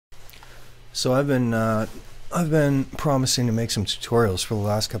So I've been promising to make some tutorials for the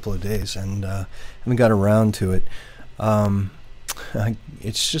last couple of days, and haven't got around to it. Um,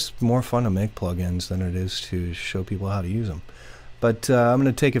 it's just more fun to make plugins than it is to show people how to use them. But I'm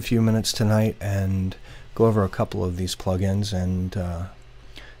going to take a few minutes tonight and go over a couple of these plugins and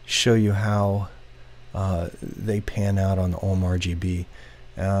show you how they pan out on the OM RGB,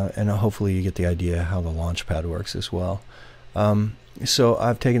 and hopefully you get the idea how the Launchpad works as well. So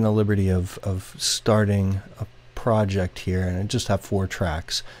I've taken the liberty of starting a project here, and I just have 4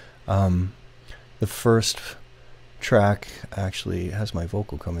 tracks. The first track actually has my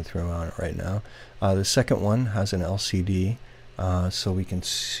vocal coming through on it right now. The second one has an LCD, so we can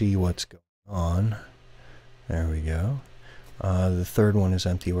see what's going on. There we go. The third one is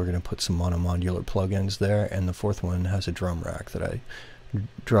empty. We're going to put some monomodular plugins there, and the fourth one has a drum rack that I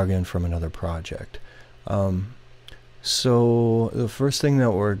drug in from another project. So the first thing that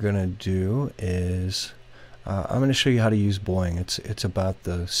we're going to do is I'm going to show you how to use Boinngg. It's about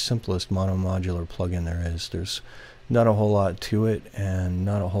the simplest monomodular plugin there is. There's not a whole lot to it and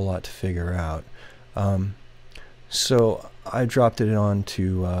not a whole lot to figure out. So I dropped it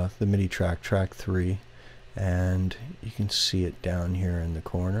onto the MIDI track, track 3, and you can see it down here in the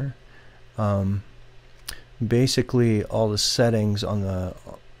corner. Basically, all the settings on the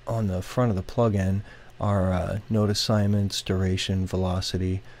front of the plugin are note assignments, duration,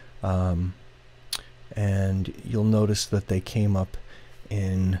 velocity, and you'll notice that they came up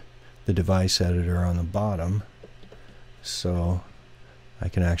in the device editor on the bottom, so I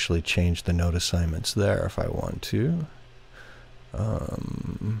can actually change the note assignments there if I want to.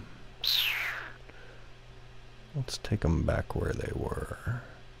 Let's take them back where they were.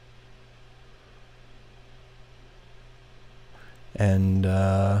 And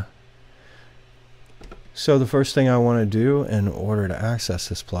so the first thing I want to do in order to access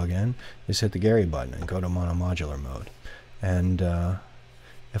this plugin is hit the Gary button and go to monomodular mode. And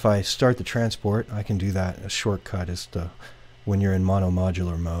if I start the transport, I can do that. A shortcut is when you're in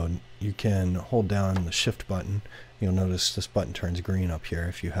monomodular mode, you can hold down the shift button. You'll notice this button turns green up here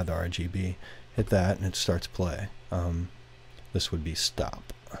if you have the RGB. Hit that and it starts play. This would be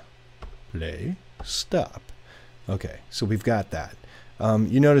stop. Play, stop. Okay, so we've got that.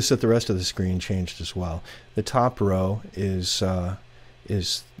 You notice that the rest of the screen changed as well. The top row is the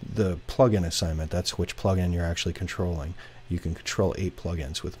plugin assignment. That's which plugin you're actually controlling. You can control 8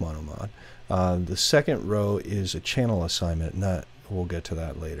 plugins with Monomod. The second row is a channel assignment, and that we'll get to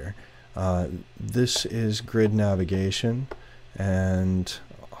that later. This is grid navigation, and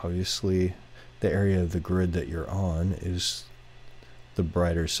obviously the area of the grid that you're on is the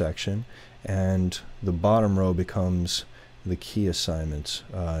brighter section, and the bottom row becomes the key assignments,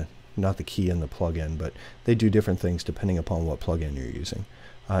 not the key in the plugin, but they do different things depending upon what plugin you're using.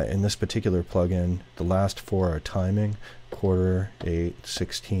 In this particular plugin, the last 4 are timing, quarter, 8,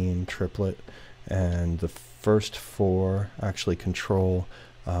 16, triplet, and the first 4 actually control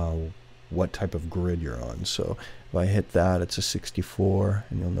what type of grid you're on. So if I hit that, it's a 64,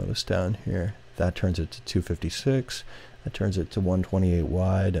 and you'll notice down here that turns it to 256, that turns it to 128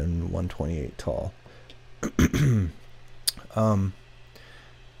 wide and 128 tall.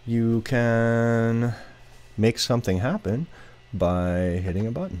 You can make something happen by hitting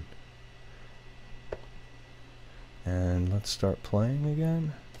a button. And let's start playing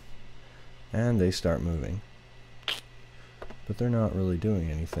again. And they start moving. But they're not really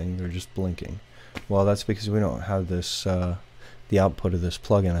doing anything, they're just blinking. Well, that's because we don't have this the output of this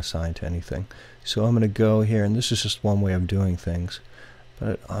plugin assigned to anything. So I'm going to go here, and this is just one way of doing things.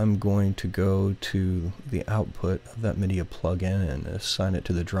 But I'm going to go to the output of that MIDI plugin and assign it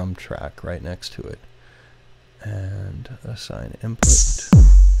to the drum track right next to it. And assign input.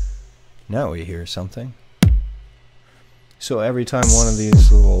 Now we hear something. So every time one of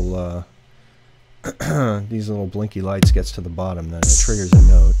these little these little blinky lights gets to the bottom, then it triggers a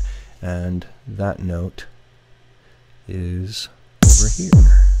note, and that note is over here.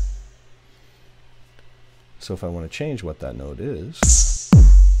 So if I want to change what that note is,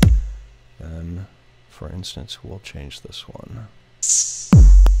 then, for instance, we'll change this one.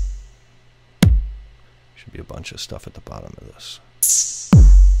 Should be a bunch of stuff at the bottom of this.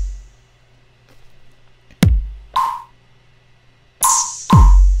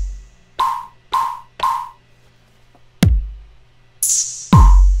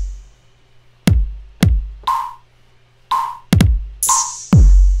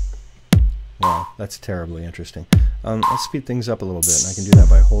 Wow, that's terribly interesting. Let's speed things up a little bit, and I can do that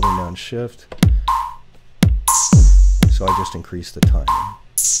by holding down Shift. So I just increase the timing.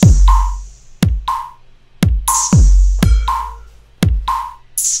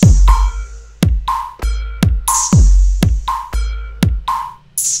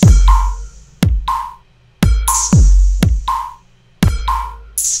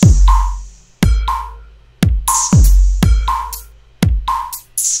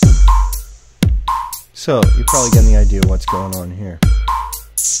 So you're probably getting the idea of what's going on here.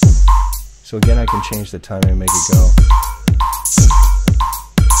 So again, I can change the timing and make it go.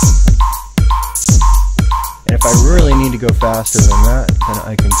 And if I really need to go faster than that, then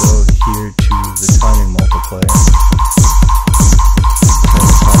I can go here to the timing multiplier. Turn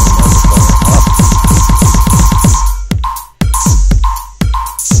the timing multiplier up.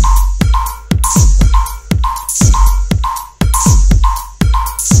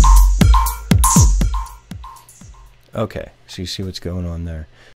 Okay, so you see what's going on there.